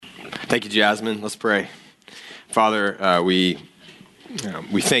Thank you, Jasmine. Let's pray. Father, we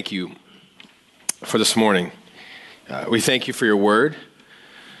thank you for this morning. We thank you for your word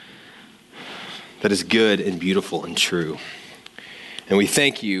that is good and beautiful and true. And we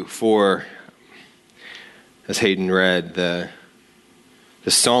thank you for, as Hayden read, the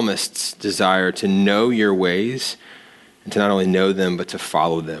psalmist's desire to know your ways and to not only know them, but to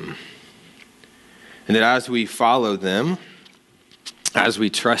follow them. And that as we follow them, as we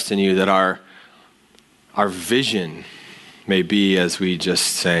trust in you, that our vision may be, as we just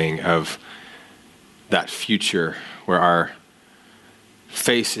sang, of that future where our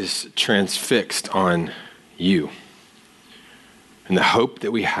face is transfixed on you and the hope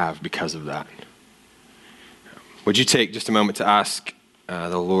that we have because of that. Would you take just a moment to ask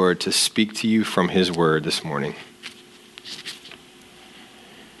the Lord to speak to you from his word this morning?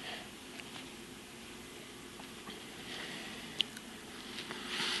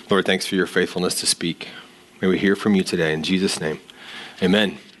 Lord, thanks for your faithfulness to speak. May we hear from you today in Jesus' name.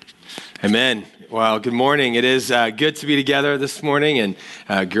 Amen. Amen. Well, good morning. It is good to be together this morning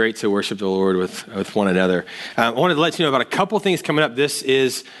and great to worship the Lord with one another. I wanted to let you know about a couple things coming up.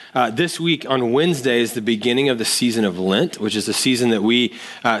 This week on Wednesday is the beginning of the season of Lent, which is a season that we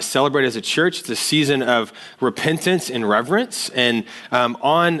celebrate as a church. It's a season of repentance and reverence. And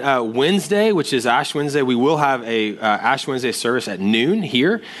on Wednesday, which is Ash Wednesday, we will have a Ash Wednesday service at noon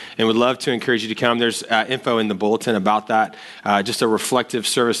here, and would love to encourage you to come. There's info in the bulletin about that. Just a reflective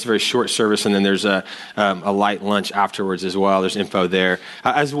service, a very short service, and then there's a light lunch afterwards as well. There's info there.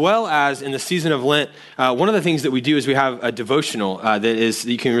 As well as in the season of Lent, one of the things that we do is we have a devotional that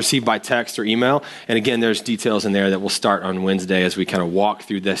you can receive by text or email. And again, there's details in there that will start on Wednesday as we kind of walk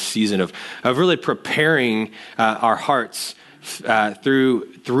through this season of really preparing our hearts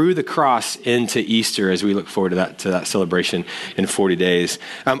through the cross into Easter as we look forward to that celebration in 40 days.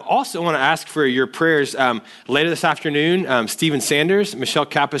 Also want to ask for your prayers. Later this afternoon, Stephen Sanders, Michelle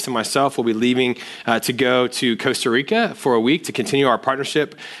Kappas, and myself will be leaving to go to Costa Rica for a week to continue our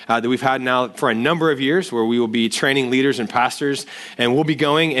partnership that we've had now for a number of years, where we will be training leaders and pastors, and we'll be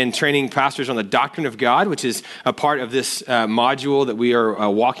going and training pastors on the doctrine of God, which is a part of this module that we are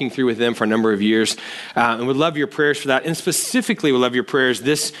walking through with them for a number of years. And we'd love your prayers for that. And specifically, we'd love your prayers.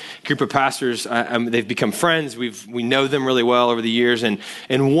 This group of pastors, they've become friends. We know them really well over the years. And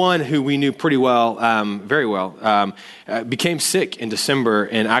one who we knew pretty well, very well, became sick in December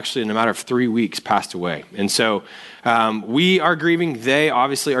and actually in a matter of 3 weeks passed away. And so we are grieving. They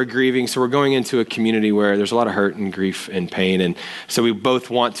obviously are grieving. So we're going into a community where there's a lot of hurt and grief and pain. And so we both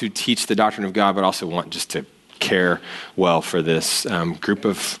want to teach the doctrine of God, but also want just to care well for this group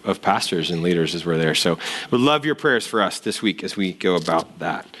of pastors and leaders as we're there. So we'd love your prayers for us this week as we go about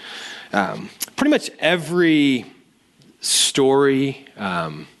that. Pretty much every story,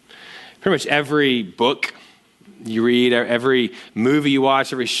 pretty much every book you read, every movie you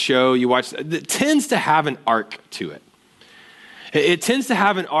watch, every show you watch, it tends to have an arc to it. It tends to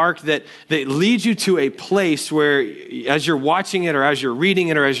have an arc that leads you to a place where, as you're watching it or as you're reading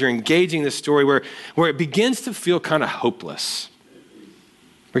it or as you're engaging the story, where it begins to feel kind of hopeless.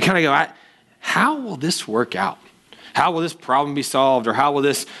 We kind of go, how will this work out? How will this problem be solved? Or how will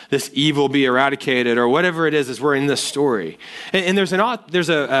this evil be eradicated? Or whatever it is as we're in this story. And there's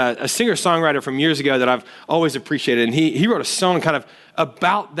a singer-songwriter from years ago that I've always appreciated. And he wrote a song kind of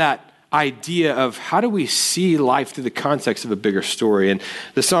about that idea of how do we see life through the context of a bigger story. And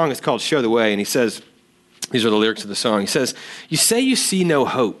the song is called Show the Way. And he says, these are the lyrics of the song. He says, "You say you see no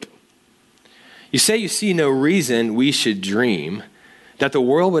hope. You say you see no reason we should dream that the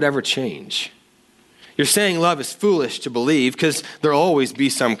world would ever change. You're saying love is foolish to believe because there'll always be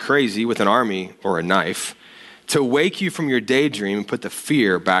some crazy with an army or a knife to wake you from your daydream and put the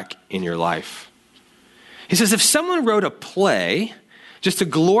fear back in your life." He says, if someone wrote a play just to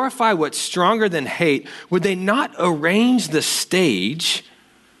glorify what's stronger than hate, would they not arrange the stage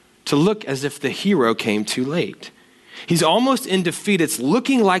to look as if the hero came too late? He's almost in defeat. It's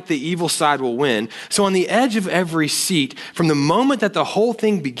looking like the evil side will win. So on the edge of every seat, from the moment that the whole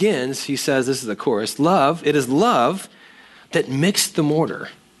thing begins, he says, this is the chorus, it is love that mixed the mortar.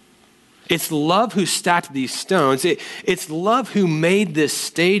 It's love who stacked these stones. It's love who made this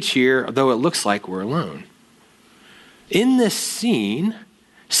stage here, though it looks like we're alone. In this scene,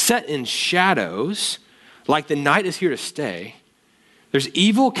 set in shadows, like the night is here to stay, there's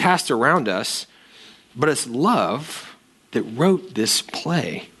evil cast around us, but it's love that wrote this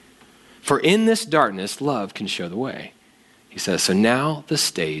play. For in this darkness, love can show the way. He says, so now the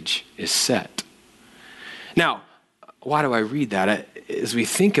stage is set. Now, why do I read that? As we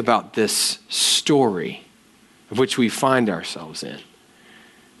think about this story of which we find ourselves in,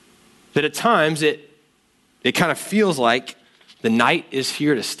 that at times it kind of feels like the night is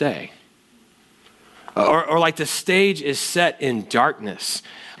here to stay. Or like the stage is set in darkness.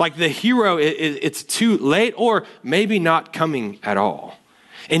 Like the hero, it's too late or maybe not coming at all.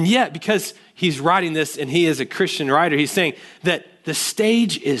 And yet, because he's writing this and he is a Christian writer, he's saying that the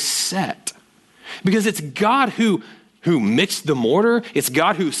stage is set. Because it's God who mixed the mortar. It's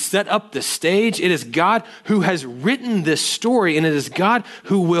God who set up the stage. It is God who has written this story, and it is God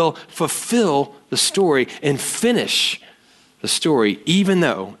who will fulfill the story and finish the story, even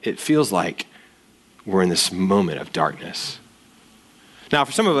though it feels like we're in this moment of darkness. Now,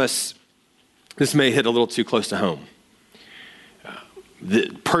 for some of us, this may hit a little too close to home.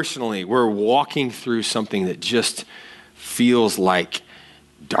 Personally, we're walking through something that just feels like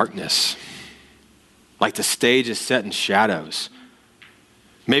darkness. Like the stage is set in shadows.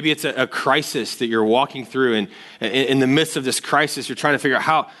 Maybe it's a crisis that you're walking through, and in the midst of this crisis, you're trying to figure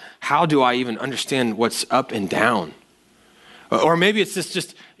out how do I even understand what's up and down? Or maybe it's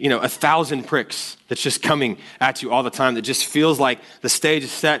just 1,000 pricks that's just coming at you all the time that just feels like the stage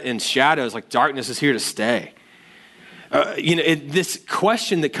is set in shadows, like darkness is here to stay. This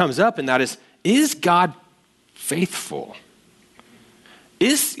question that comes up in that is God faithful?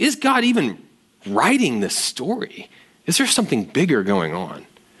 Is God even writing this story? Is there something bigger going on?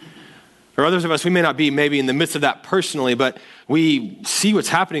 For others of us, we may not be maybe in the midst of that personally, but we see what's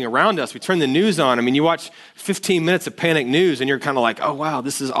happening around us. We turn the news on. I mean, you watch 15 minutes of panic news and you're kind of like, oh, wow,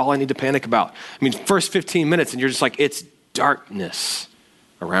 this is all I need to panic about. I mean, first 15 minutes and you're just like, it's darkness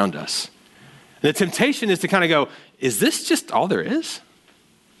around us. And the temptation is to kind of go, is this just all there is?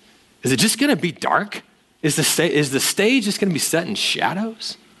 Is it just going to be dark? Is the stage just going to be set in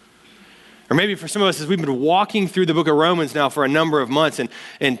shadows? Or maybe for some of us, as we've been walking through the book of Romans now for a number of months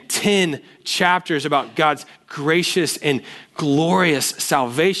and 10 chapters about God's gracious and glorious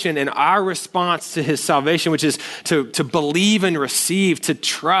salvation and our response to his salvation, which is to believe and receive, to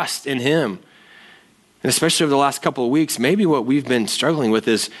trust in him. And especially over the last couple of weeks, maybe what we've been struggling with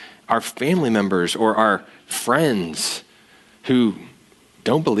is our family members or our friends who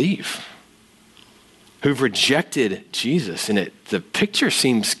don't believe, who've rejected Jesus. And the picture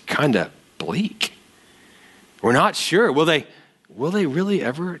seems kind of bleak. We're not sure. Will they really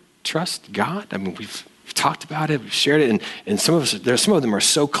ever trust God? I mean, we've talked about it, we've shared it, and some of them are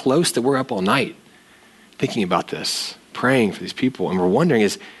so close that we're up all night thinking about this, praying for these people, and we're wondering,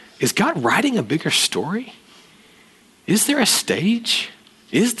 is God writing a bigger story? Is there a stage?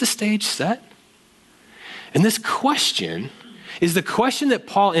 Is the stage set? And this question is the question that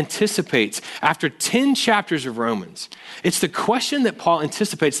Paul anticipates after 10 chapters of Romans. It's the question that Paul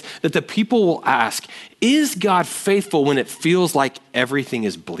anticipates that the people will ask, is God faithful when it feels like everything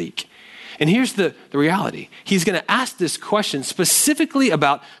is bleak? And here's the reality. He's going to ask this question specifically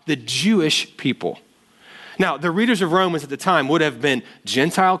about the Jewish people. Now, the readers of Romans at the time would have been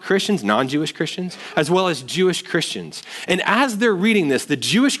Gentile Christians, non-Jewish Christians, as well as Jewish Christians. And as they're reading this, the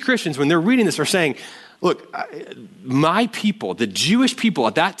Jewish Christians, when they're reading this, are saying, look, my people, the Jewish people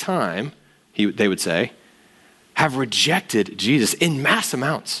at that time, they would say, have rejected Jesus in mass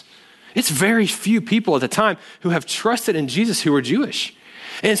amounts. It's very few people at the time who have trusted in Jesus who are Jewish.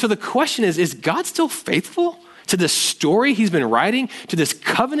 And so the question is God still faithful to the story he's been writing, to this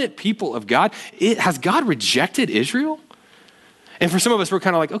covenant people of God? Has God rejected Israel? And for some of us, we're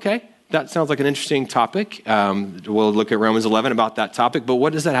kind of like, okay, that sounds like an interesting topic. We'll look at Romans 11 about that topic, but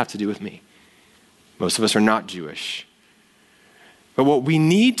what does that have to do with me? Most of us are not Jewish. But what we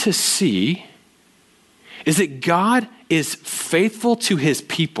need to see is that God is faithful to his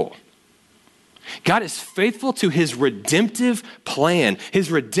people. God is faithful to his redemptive plan,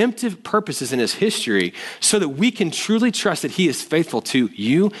 his redemptive purposes in his history, so that we can truly trust that he is faithful to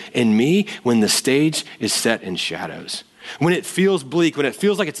you and me when the stage is set in shadows. When it feels bleak, when it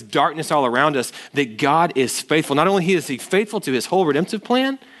feels like it's darkness all around us, that God is faithful. Not only is he faithful to his whole redemptive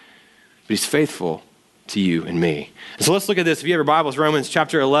plan, but he's faithful to you and me. And so let's look at this. If you have your Bibles, Romans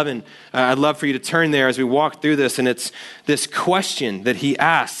chapter 11, I'd love for you to turn there as we walk through this. And it's this question that he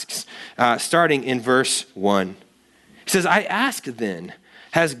asks, starting in verse 1. He says, I ask then,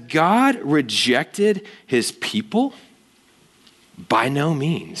 has God rejected his people? By no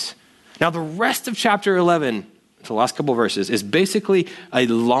means. Now, the rest of chapter 11, the last couple of verses, is basically a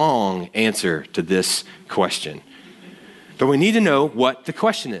long answer to this question. But we need to know what the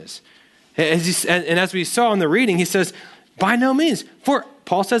question is. And as we saw in the reading, he says, by no means. For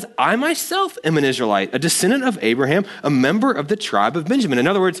Paul says, I myself am an Israelite, a descendant of Abraham, a member of the tribe of Benjamin. In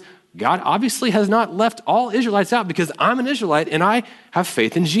other words, God obviously has not left all Israelites out because I'm an Israelite and I have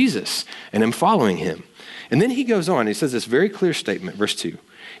faith in Jesus and am following him. And then he goes on, he says this very clear statement, verse 2.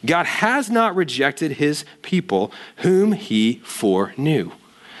 He God has not rejected his people whom he foreknew.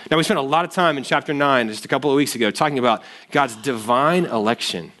 Now, we spent a lot of time in chapter 9, just a couple of weeks ago, talking about God's divine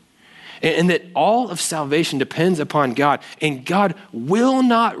election and that all of salvation depends upon God, and God will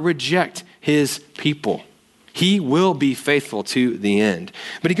not reject his people. He will be faithful to the end.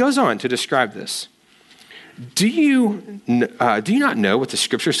 But he goes on to describe this. Do you not know what the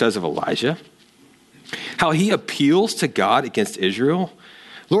scripture says of Elijah? How he appeals to God against Israel?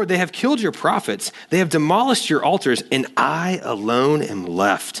 Lord, they have killed your prophets. They have demolished your altars, and I alone am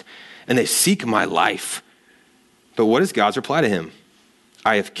left, and they seek my life. But what is God's reply to him?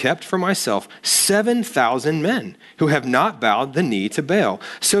 I have kept for myself 7,000 men who have not bowed the knee to Baal.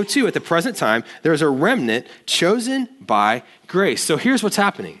 So too, at the present time, there is a remnant chosen by grace. So here's what's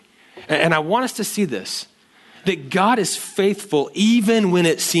happening. And I want us to see this, that God is faithful even when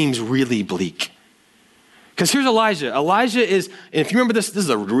it seems really bleak. Because here's Elijah. Elijah is, and if you remember this is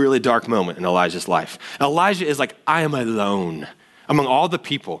a really dark moment in Elijah's life. Elijah is like, I am alone among all the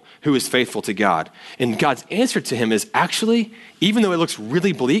people who is faithful to God. And God's answer to him is actually, even though it looks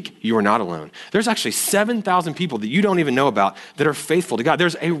really bleak, you are not alone. There's actually 7,000 people that you don't even know about that are faithful to God.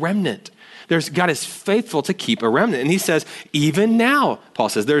 There's a remnant. God is faithful to keep a remnant. And he says, even now, Paul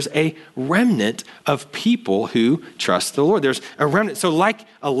says, there's a remnant of people who trust the Lord. There's a remnant. So like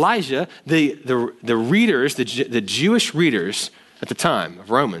Elijah, the readers, the Jewish readers at the time of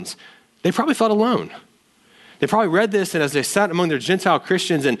Romans, they probably felt alone. They probably read this, and as they sat among their Gentile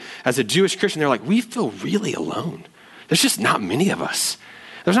Christians and as a Jewish Christian, they're like, we feel really alone. There's just not many of us.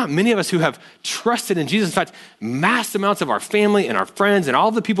 There's not many of us who have trusted in Jesus. In fact, mass amounts of our family and our friends and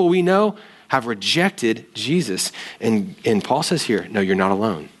all the people we know have rejected Jesus. And Paul says here, no, you're not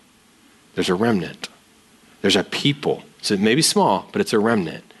alone. There's a remnant. There's a people. So it may be small, but it's a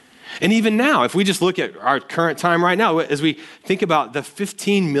remnant. And even now, if we just look at our current time right now, as we think about the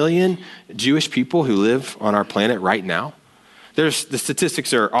 15 million Jewish people who live on our planet right now, the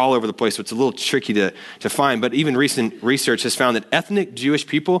statistics are all over the place, so it's a little tricky to find, but even recent research has found that ethnic Jewish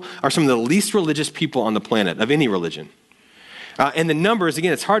people are some of the least religious people on the planet of any religion. And the numbers,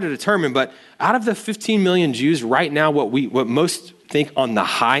 again, it's hard to determine, but out of the 15 million Jews right now, what most think on the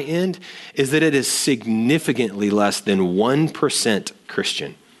high end is that it is significantly less than 1%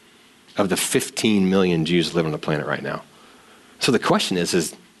 Christian of the 15 million Jews living on the planet right now. So the question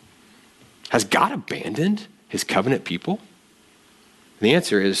is has God abandoned his covenant people? And the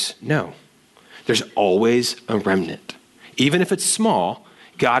answer is no. There's always a remnant. Even if it's small,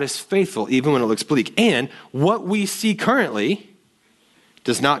 God is faithful even when it looks bleak. And what we see currently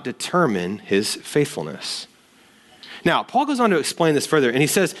does not determine his faithfulness. Now, Paul goes on to explain this further, and he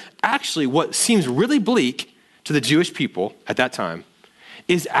says, actually, what seems really bleak to the Jewish people at that time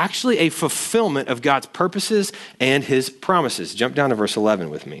is actually a fulfillment of God's purposes and his promises. Jump down to verse 11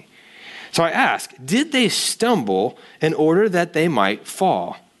 with me. So I ask, did they stumble in order that they might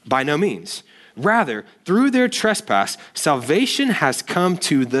fall? By no means. Rather, through their trespass, salvation has come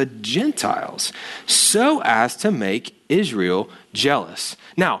to the Gentiles, so as to make Israel jealous.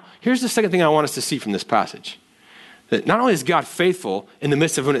 Now, here's the second thing I want us to see from this passage. That not only is God faithful in the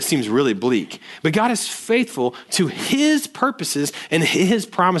midst of when it seems really bleak, but God is faithful to his purposes and his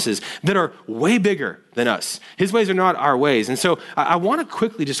promises that are way bigger than us. His ways are not our ways. And so I want to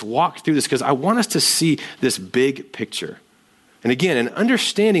quickly just walk through this because I want us to see this big picture. And again, in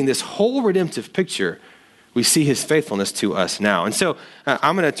understanding this whole redemptive picture, we see his faithfulness to us now. And so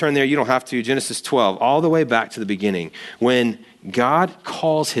I'm going to turn there. You don't have to. Genesis 12, all the way back to the beginning, when God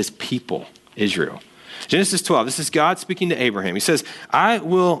calls his people Israel. Genesis 12, this is God speaking to Abraham. He says, I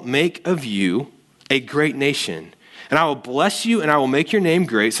will make of you a great nation, and I will bless you, and I will make your name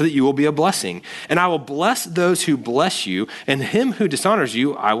great so that you will be a blessing. And I will bless those who bless you, and him who dishonors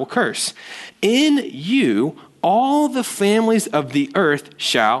you I will curse. In you all the families of the earth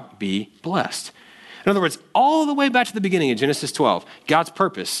shall be blessed. In other words, all the way back to the beginning of Genesis 12, God's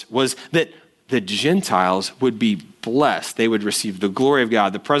purpose was that the Gentiles would be blessed. They would receive the glory of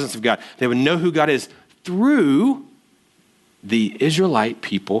God, the presence of God. They would know who God is through the Israelite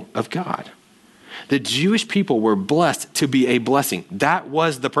people of God. The Jewish people were blessed to be a blessing. That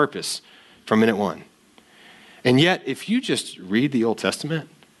was the purpose from minute one. And yet, if you just read the Old Testament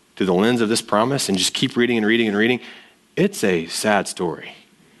through the lens of this promise and just keep reading and reading and reading, it's a sad story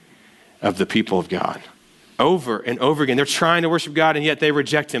of the people of God. Over and over again, they're trying to worship God, and yet they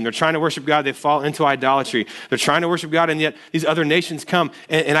reject him. They're trying to worship God, they fall into idolatry. They're trying to worship God, and yet these other nations come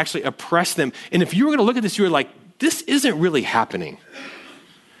and actually oppress them. And if you were going to look at this, you were like, this isn't really happening.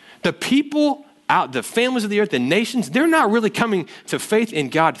 The people out, the families of the earth, the nations, they're not really coming to faith in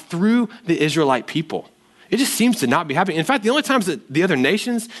God through the Israelite people. It just seems to not be happening. In fact, the only times that the other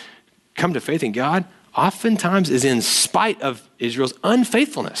nations come to faith in God oftentimes is in spite of Israel's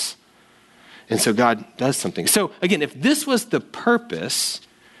unfaithfulness. And so God does something. So again, if this was the purpose,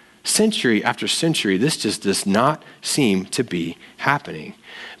 century after century, this just does not seem to be happening.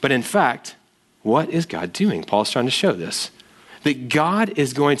 But in fact, what is God doing? Paul's trying to show this. That God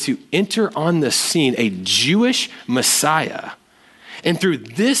is going to enter on the scene a Jewish Messiah. And through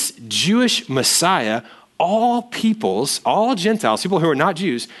this Jewish Messiah, all peoples, all Gentiles, people who are not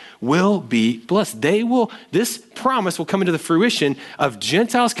Jews, will be blessed. This promise will come into the fruition of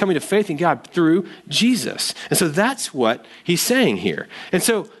Gentiles coming to faith in God through Jesus. And so that's what he's saying here. And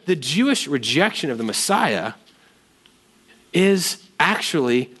so the Jewish rejection of the Messiah is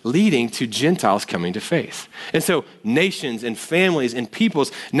actually leading to Gentiles coming to faith. And so nations and families and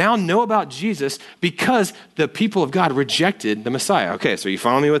peoples now know about Jesus because the people of God rejected the Messiah. Okay, so you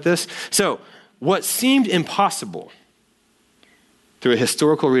follow me with this? So what seemed impossible through a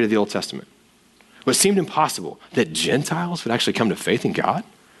historical read of the Old Testament, what seemed impossible, that Gentiles would actually come to faith in God,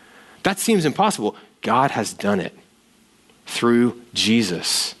 that seems impossible. God has done it through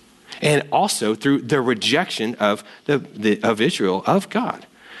Jesus and also through the rejection of Israel of God.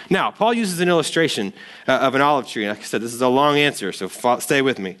 Now, Paul uses an illustration of an olive tree. Like I said, this is a long answer, so stay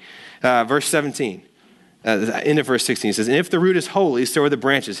with me. Verse 17. End of verse 16, he says, and if the root is holy, so are the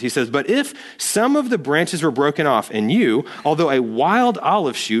branches. He says, but if some of the branches were broken off, and you, although a wild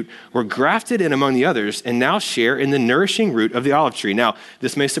olive shoot, were grafted in among the others, and now share in the nourishing root of the olive tree. Now,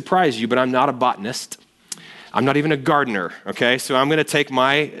 this may surprise you, but I'm not a botanist. I'm not even a gardener, okay? So I'm going to take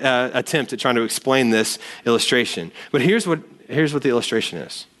my attempt at trying to explain this illustration. But here's what the illustration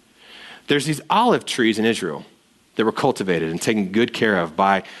is. There's these olive trees in Israel that were cultivated and taken good care of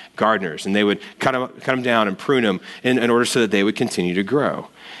by gardeners. And they would cut them down and prune them in order so that they would continue to grow.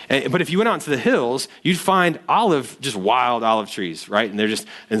 But if you went out into the hills, you'd find just wild olive trees, right?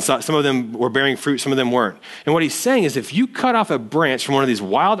 And some of them were bearing fruit, some of them weren't. And what he's saying is if you cut off a branch from one of these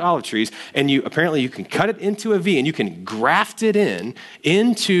wild olive trees, and apparently you can cut it into a V and you can graft it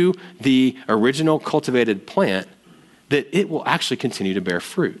into the original cultivated plant, that it will actually continue to bear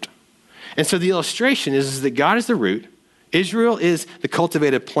fruit. And so the illustration is that God is the root, Israel is the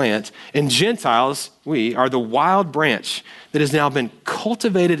cultivated plant, and Gentiles, we, are the wild branch that has now been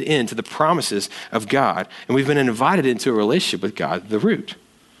cultivated into the promises of God, and we've been invited into a relationship with God, the root.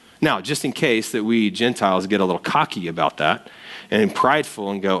 Now, just in case that we Gentiles get a little cocky about that and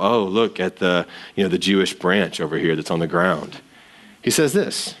prideful and go, oh, look at the Jewish branch over here that's on the ground. He says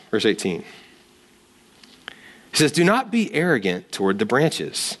this, verse 18. He says, do not be arrogant toward the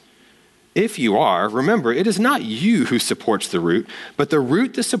branches. If you are, remember, it is not you who supports the root, but the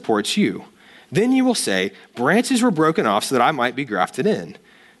root that supports you. Then you will say, branches were broken off so that I might be grafted in.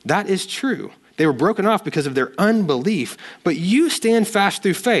 That is true. They were broken off because of their unbelief, but you stand fast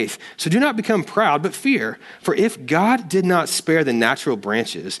through faith. So do not become proud, but fear. For if God did not spare the natural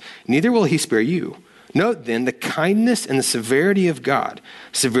branches, neither will he spare you. Note then the kindness and the severity of God.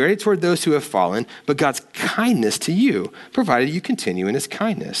 Severity toward those who have fallen, but God's kindness to you, provided you continue in his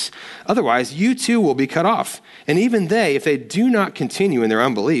kindness. Otherwise, you too will be cut off. And even they, if they do not continue in their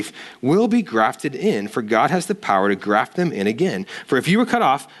unbelief, will be grafted in, for God has the power to graft them in again. For if you were cut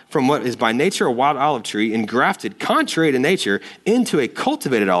off from what is by nature a wild olive tree and grafted contrary to nature into a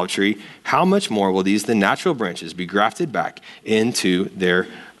cultivated olive tree, how much more will the natural branches be grafted back into their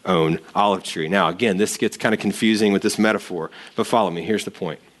own olive tree? Now, again, this gets kind of confusing with this metaphor, but follow me. Here's the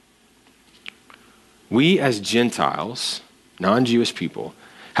point. We as Gentiles, non-Jewish people,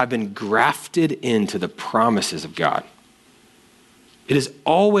 have been grafted into the promises of God. It has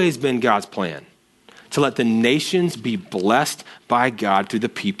always been God's plan to let the nations be blessed by God through the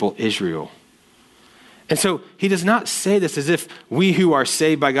people Israel. And so he does not say this as if we who are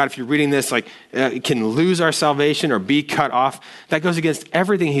saved by God, if you're reading this, can lose our salvation or be cut off. That goes against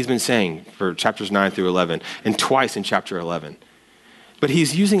everything he's been saying for chapters 9 through 11 and twice in chapter 11. But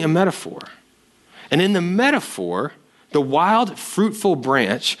he's using a metaphor. And in the metaphor, the wild, fruitful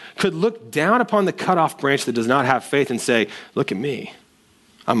branch could look down upon the cut off branch that does not have faith and say, look at me.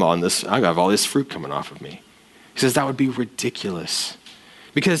 I have all this fruit coming off of me. He says that would be ridiculous.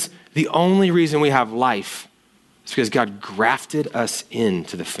 Because the only reason we have life is because God grafted us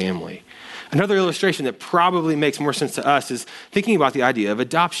into the family. Another illustration that probably makes more sense to us is thinking about the idea of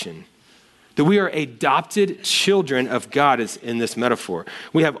adoption. That we are adopted children of God is in this metaphor.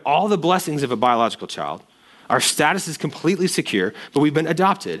 We have all the blessings of a biological child. Our status is completely secure, but we've been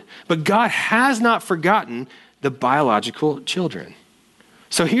adopted. But God has not forgotten the biological children.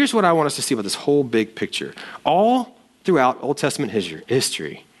 So here's what I want us to see about this whole big picture. All throughout Old Testament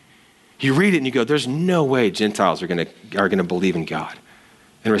history, You read it and you go, there's no way Gentiles are going to believe in God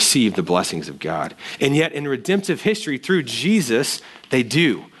and receive the blessings of God. And yet in redemptive history through Jesus, they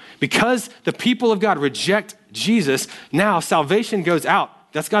do. Because the people of God reject Jesus, now salvation goes out.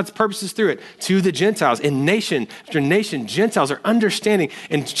 That's God's purposes through it to the Gentiles. And nation after nation, Gentiles are understanding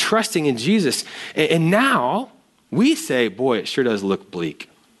and trusting in Jesus. And now we say, boy, it sure does look bleak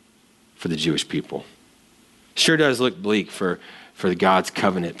for the Jewish people. Sure does look bleak for God's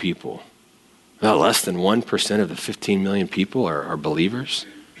covenant people. Well, less than 1% of the 15 million people are believers.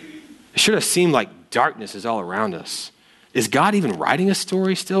 It sure does seem like darkness is all around us. Is God even writing a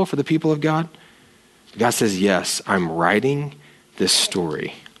story still for the people of God? God says, yes, I'm writing this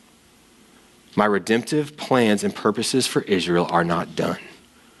story. My redemptive plans and purposes for Israel are not done.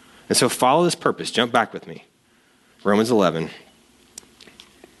 And so follow this purpose. Jump back with me. Romans 11.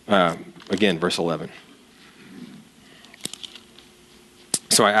 Again, verse 11.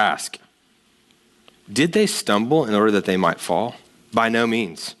 So I ask, did they stumble in order that they might fall? By no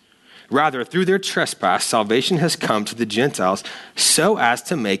means. Rather, through their trespass, salvation has come to the Gentiles so as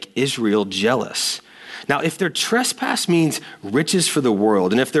to make Israel jealous. Now, if their trespass means riches for the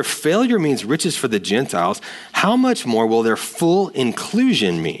world, and if their failure means riches for the Gentiles, how much more will their full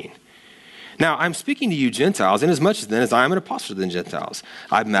inclusion mean? Now, I'm speaking to you Gentiles, inasmuch then as I am an apostle to the Gentiles.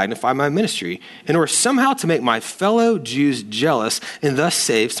 I magnify my ministry in order somehow to make my fellow Jews jealous and thus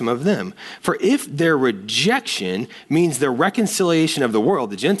save some of them. For if their rejection means the reconciliation of the world,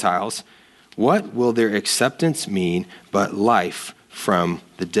 the Gentiles, what will their acceptance mean but life from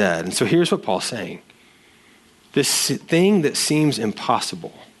the dead? And so here's what Paul's saying. This thing that seems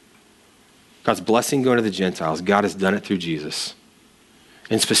impossible, God's blessing going to the Gentiles, God has done it through Jesus.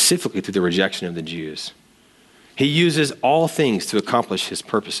 And specifically through the rejection of the Jews. He uses all things to accomplish his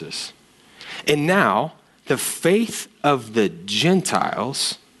purposes. And now, the faith of the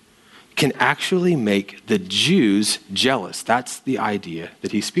Gentiles can actually make the Jews jealous. That's the idea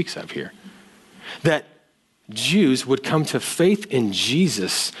that he speaks of here. That Jews would come to faith in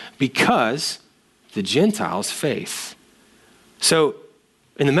Jesus because the Gentiles' faith. So,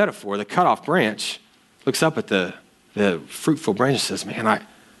 in the metaphor, the cut off branch looks up at the fruitful branch and says, man,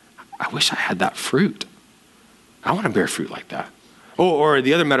 I wish I had that fruit. I want to bear fruit like that. Or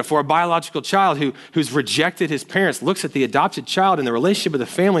the other metaphor, a biological child who's rejected his parents looks at the adopted child in the relationship of the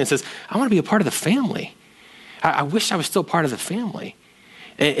family and says, I want to be a part of the family. I wish I was still part of the family.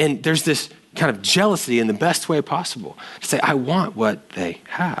 And there's this kind of jealousy in the best way possible to say, I want what they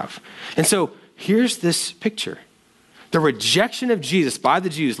have. And so here's this picture. The rejection of Jesus by the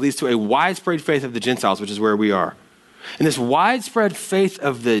Jews leads to a widespread faith of the Gentiles, which is where we are. And this widespread faith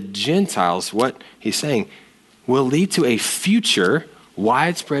of the Gentiles, what he's saying, will lead to a future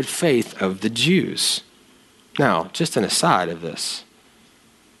widespread faith of the Jews. Now, just an aside of this.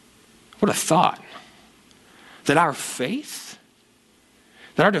 What a thought. That our faith,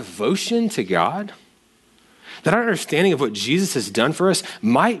 that our devotion to God, that our understanding of what Jesus has done for us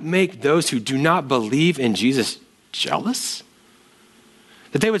might make those who do not believe in Jesus jealous?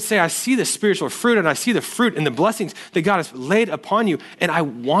 That they would say, I see the spiritual fruit and I see the fruit and the blessings that God has laid upon you, and I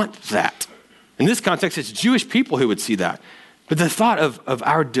want that. In this context, it's Jewish people who would see that. But the thought of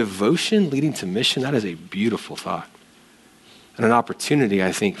our devotion leading to mission, that is a beautiful thought. And an opportunity,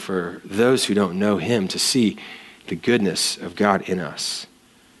 I think, for those who don't know him to see the goodness of God in us.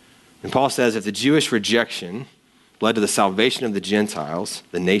 And Paul says, if the Jewish rejection led to the salvation of the Gentiles,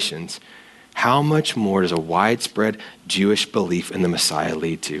 the nations, how much more does a widespread Jewish belief in the Messiah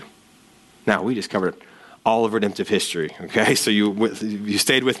lead to? Now, we just covered all of redemptive history, okay? So you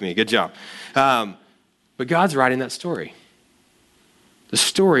stayed with me. Good job. But God's writing that story. The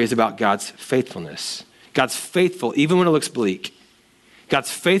story is about God's faithfulness. God's faithful even when it looks bleak.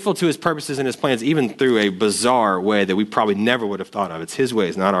 God's faithful to his purposes and his plans even through a bizarre way that we probably never would have thought of. It's his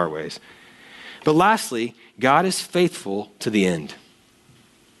ways, not our ways. But lastly, God is faithful to the end.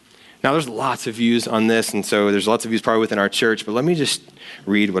 Now, there's lots of views on this, and so there's lots of views probably within our church, but let me just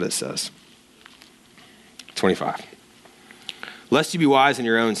read what it says. 25. Lest you be wise in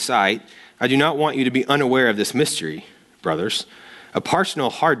your own sight, I do not want you to be unaware of this mystery, brothers. A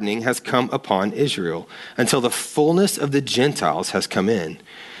partial hardening has come upon Israel until the fullness of the Gentiles has come in.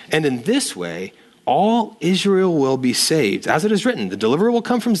 And in this way, all Israel will be saved. As it is written, the deliverer will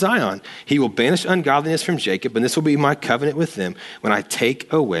come from Zion. He will banish ungodliness from Jacob, and this will be my covenant with them when I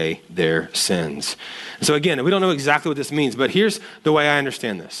take away their sins. So again, we don't know exactly what this means, but here's the way I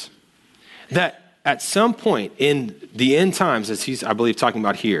understand this. That at some point in the end times, as he's, I believe, talking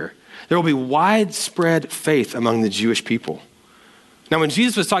about here, there will be widespread faith among the Jewish people. Now, when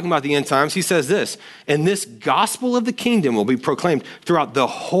Jesus was talking about the end times, he says this, and this gospel of the kingdom will be proclaimed throughout the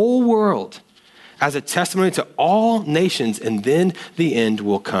whole world as a testimony to all nations, and then the end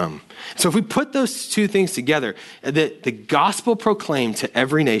will come. So if we put those two things together, that the gospel proclaimed to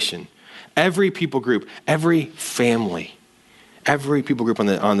every nation, every people group, every family, every people group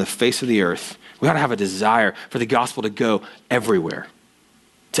on the face of the earth, we ought to have a desire for the gospel to go everywhere,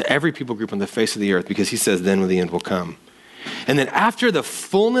 to every people group on the face of the earth, because he says then the end will come. And then after the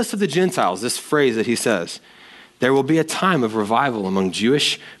fullness of the Gentiles, this phrase that he says, there will be a time of revival among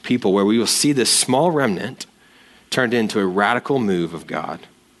Jewish people where we will see this small remnant turned into a radical move of God.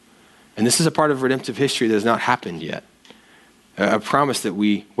 And this is a part of redemptive history that has not happened yet. A promise that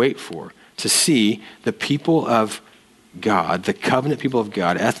we wait for, to see the people of God, the covenant people of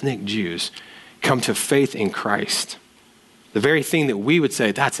God, ethnic Jews, come to faith in Christ. The very thing that we would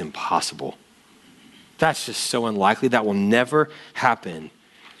say, that's impossible. That's just so unlikely. That will never happen.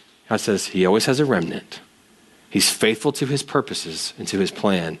 God says he always has a remnant. He's faithful to his purposes and to his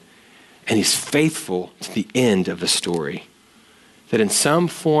plan. And he's faithful to the end of the story. That in some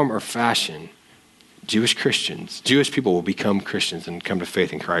form or fashion, Jewish people will become Christians and come to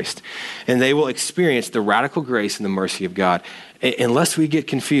faith in Christ. And they will experience the radical grace and the mercy of God. Unless we get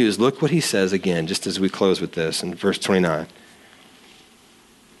confused, look what he says again, just as we close with this in verse 29.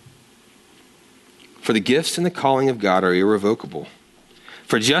 For the gifts and the calling of God are irrevocable.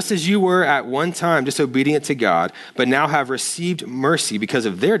 For just as you were at one time disobedient to God, but now have received mercy because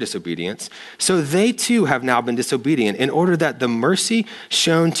of their disobedience, so they too have now been disobedient, in order that the mercy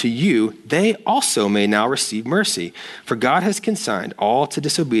shown to you, they also may now receive mercy. For God has consigned all to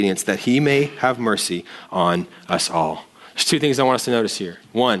disobedience, that he may have mercy on us all. There's two things I want us to notice here.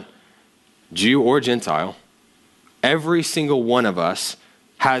 One, Jew or Gentile, every single one of us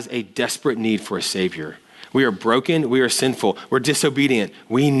has a desperate need for a Savior. We are broken, we are sinful, we're disobedient.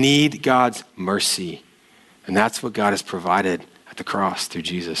 We need God's mercy. And that's what God has provided at the cross through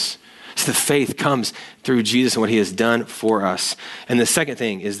Jesus. So the faith comes through Jesus and what he has done for us. And the second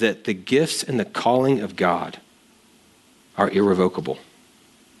thing is that the gifts and the calling of God are irrevocable.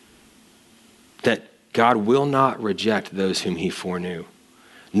 That God will not reject those whom he foreknew.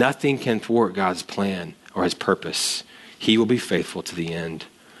 Nothing can thwart God's plan or his purpose. He will be faithful to the end.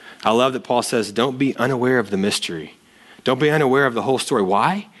 I love that Paul says, don't be unaware of the mystery. Don't be unaware of the whole story.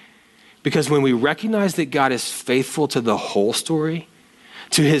 Why? Because when we recognize that God is faithful to the whole story,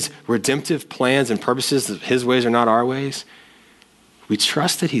 to his redemptive plans and purposes, that his ways are not our ways, we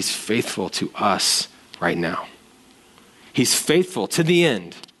trust that he's faithful to us right now. He's faithful to the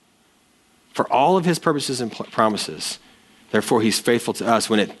end for all of his purposes and promises. Therefore, he's faithful to us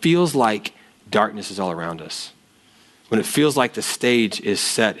when it feels like darkness is all around us. When it feels like the stage is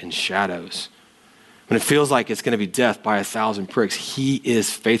set in shadows, when it feels like it's going to be death by 1,000 pricks, he is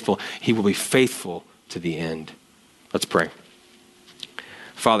faithful. He will be faithful to the end. Let's pray.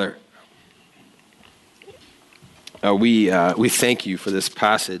 Father, we thank you for this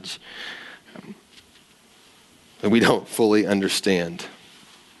passage that we don't fully understand.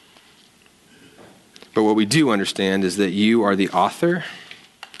 But what we do understand is that you are the author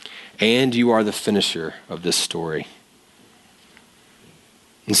and you are the finisher of this story.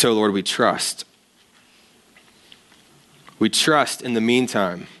 And so, Lord, we trust. We trust in the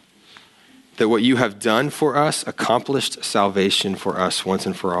meantime that what you have done for us accomplished salvation for us once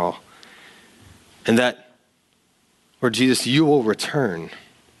and for all. And that, Lord Jesus, you will return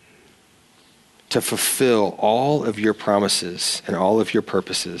to fulfill all of your promises and all of your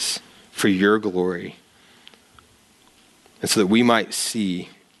purposes for your glory. And so that we might see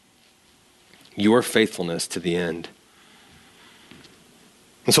your faithfulness to the end.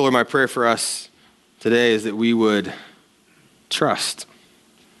 And so, Lord, my prayer for us today is that we would trust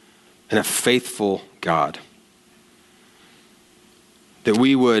in a faithful God. That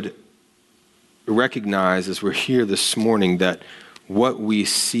we would recognize as we're here this morning that what we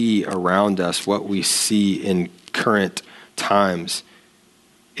see around us, what we see in current times,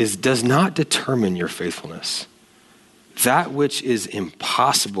 does not determine your faithfulness. That which is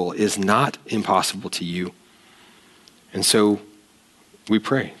impossible is not impossible to you. And so, we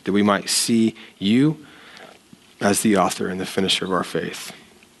pray that we might see you as the author and the finisher of our faith.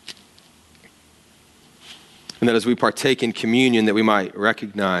 And that as we partake in communion, that we might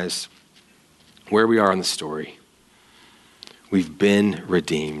recognize where we are in the story. We've been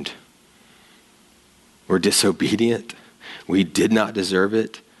redeemed. We're disobedient. We did not deserve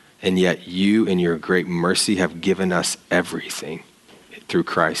it. And yet you in your great mercy have given us everything through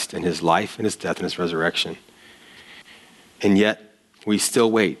Christ and his life and his death and his resurrection. And yet, we still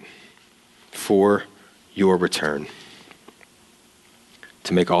wait for your return.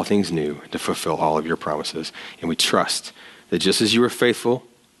 to make all things new, to fulfill all of your promises. And we trust that just as you were faithful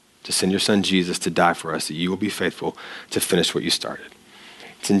to send your son Jesus to die for us, that you will be faithful to finish what you started.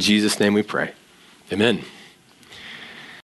 It's in Jesus' name we pray. Amen.